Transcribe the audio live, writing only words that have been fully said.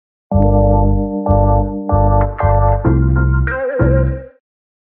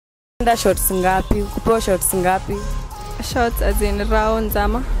Nda shots ngapi? Kupewa shots ngapi? Shots as in rounds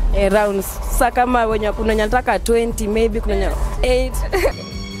ama? Rounds. Sasa kama wenye kuna nyataka 20 maybe kuna 8.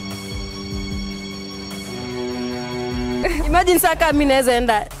 Imagine saka mimi naweza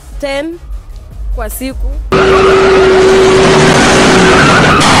enda 10 kwa siku.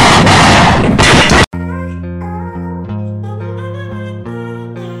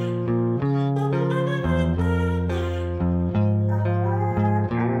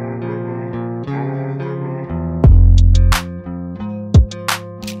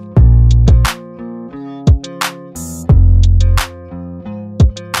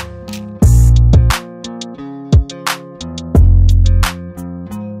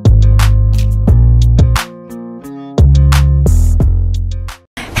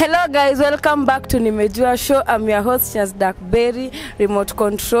 Hello guys, welcome back to Nimejua show. I'm your host Chas Darkberry, remote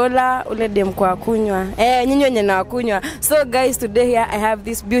controller, ule dem kwa kunywa. Nyinyi wenye na kunywa. So guys, today here I have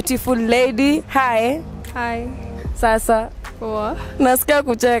this beautiful lady. Hi. Hi. Sasa. Poa. Nasikia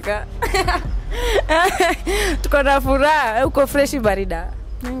kucheka. Tuko na furaha, uko fresh barida.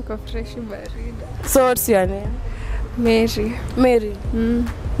 Niko fresh barida. So what's your name? Mary. Mary.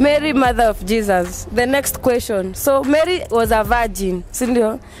 Mary, mother of Jesus. The next question. So Mary was a virgin,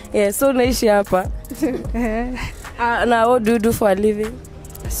 sindio? Yeah, so naishi hapa. Now what do you do for a living?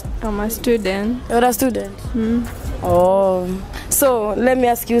 I'm a student. You're a student? Oh. So let me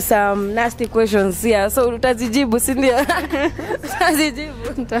ask you some nasty questions here. So utazijibu, sindio?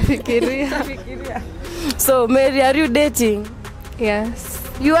 Utazijibu. Nitafikiria. So Mary, are you dating? Yes.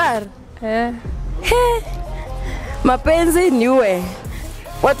 You are? Yeah. Mapenzi niwe.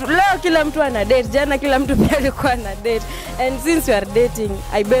 Watu leo kila mtu ana date, jana kila mtu pia alikuwa ana date. And since you are dating,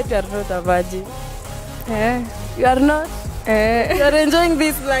 I bet you are not a virgin. You are not? You are enjoying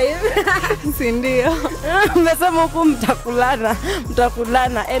this life. Sindio. Mmesema huku mtakulana.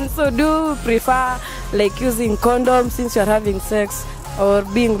 And so do you prefer like using condoms since you are having sex or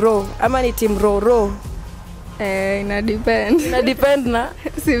being raw? Ama ni team raw? Ina depend. Ina depend na?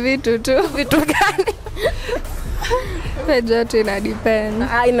 Si vitu tu. Vitu gani? Pejo tu ina depend.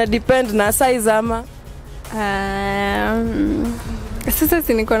 Ina depend na size ama? Sasa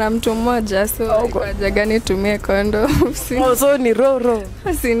si niko na mtu mmoja, so kwa haja gani tumie condom? So ni raw.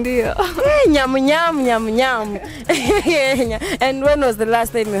 Sindio. Nyam. And when was the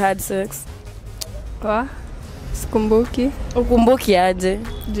last time you had sex? Sikumbuki. Ukumbuki aje?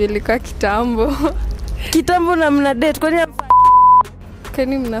 Ilikuwa kitambo. Kitambo na mna date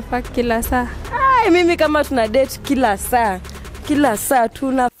Kwani mnafaa kila saa? Mimi kama tuna date kila saa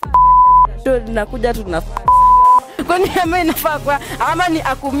tunakuja tunafaa. Kwani ama inafaa kwa ama ni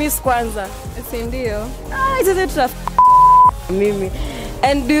akumiss kwanza? Sindio. Sasa tutafaa mimi.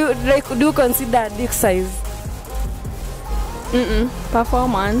 And do you consider dick size?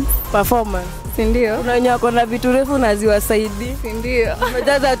 Performance. Sindio. Unanyoa kuna vitu refu na ziwasaidi. Sindio.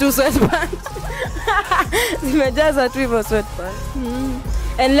 Umejaza tu sweatpants. Zimejaza tu hivyo sweatpants.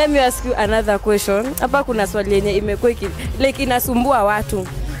 And let me ask you another question. Hapa kuna swali yenye imekuwa like inasumbua watu.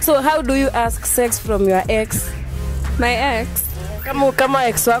 So how do you ask sex from your ex? My ex? Kama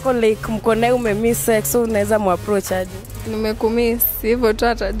ex wako like mko naye umemiss sex, so unaweza muapproach aje? Nimekumiss, hivyo tu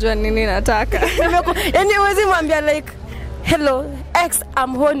atajua nini nataka. Yaani huwezi mwambia like hello ex,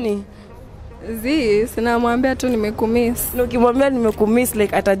 I'm horny. Sina mwambia tu nimekumiss. Na ukimwambia nimekumiss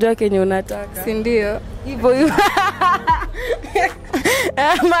like atajua kenye unataka. Sindio. Hivyo.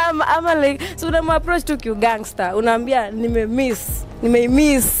 Ama like so unamapproach tu kiu gangster. Unaambia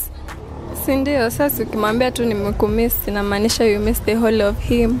nimemiss. Sindio. Sasa ukimwambia tu nimekumiss inamaanisha you miss the whole of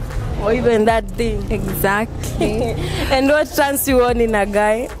him. Or even that thing. Exactly. And what turns you on in a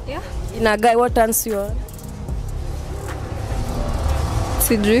guy? Yeah. In a guy, what turns you on?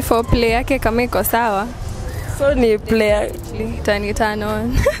 Sijui foreplay yake kama iko sawa. So ni player. Turn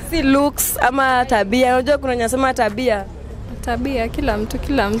on. Si looks ama tabia. Unajua kuna nyasema tabia. Tabia kila mtu.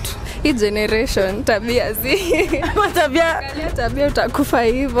 Hii generation tabia Ama tabia utakufa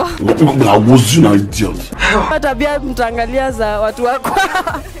hivyo. Tabia mtaangalia za watu wako.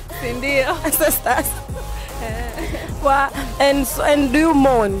 Sindio. Sisters. And do you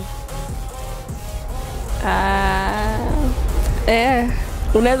mourn?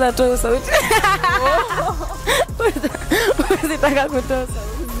 Unaweza toa sauti. Unataka kutoa sauti.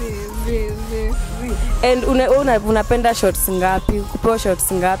 And unapenda shots ngapi? Kupewa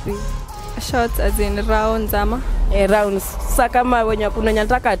shots ngapi? Shots as in rounds ama? Rounds. Sasa kama wenye kuna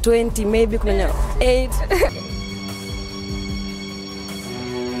nyataka 20 maybe kuna 8.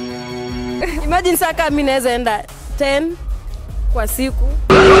 Imagine saka mimi naweza enda 10 kwa siku.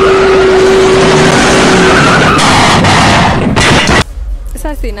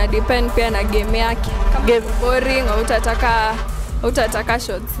 Sasa ina depend pia na game yake. Kama Game. boring au utataka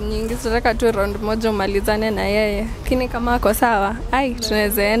shots nyingi, utataka tu round moja umalizane na yeye. Lakini kama ako sawa,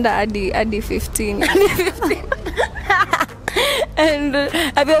 tunaweza enda hadi 15. And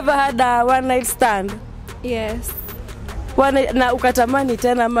have you ever had a one night stand? Yes. Na ukatamani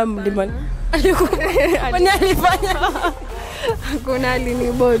tena ama mlimani? Kwani alifanya? Kuna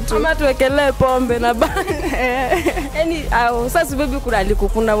alinibotu. Ama tuwekelee pombe na bana. Sasa baby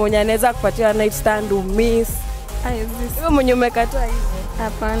kuna mwenye anaweza kupatia night stand miss. Wewe mwenye umekataa hivi?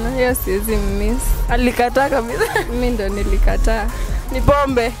 Hapana, hiyo siwezi miss. Alikataa kabisa. Mimi ndo nilikataa. Ni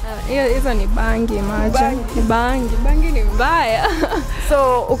pombe. Hizo ni bangi maji. Ni bangi ni mbaya.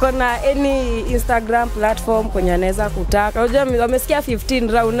 So uko na any Instagram platform kwenye anaweza kutaka? Unajua wamesikia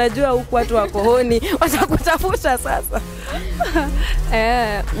 15 round, unajua huku watu wako honi watakutafuta sasa.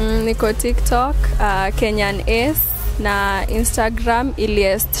 Niko TikTok, Kenyan S, na Instagram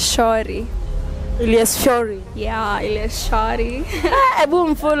Ilyes Shori. Ilyes Shori. Yeah, Ilyes Shori. Ebu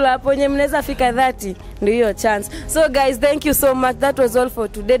mfollow hapo nye mnaweza fika 30 ndio hiyo chance. So guys, thank you so much. That was all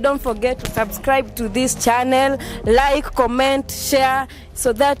for today. Don't forget to subscribe to this channel, like, comment, share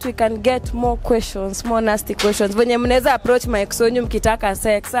so that we can get more questions, more nasty questions. When mnaweza approach my ex wenyu mkitaka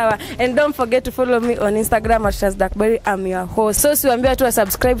sex, sawa? And don't forget to follow me on Instagram @shazdarkberry. I'm your host. So siwaambia tu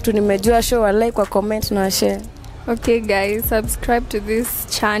subscribe to Nimejua Show, like, kwa comment na share. Okay guys, subscribe to this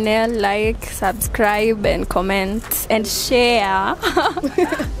channel, like, subscribe and comment and share.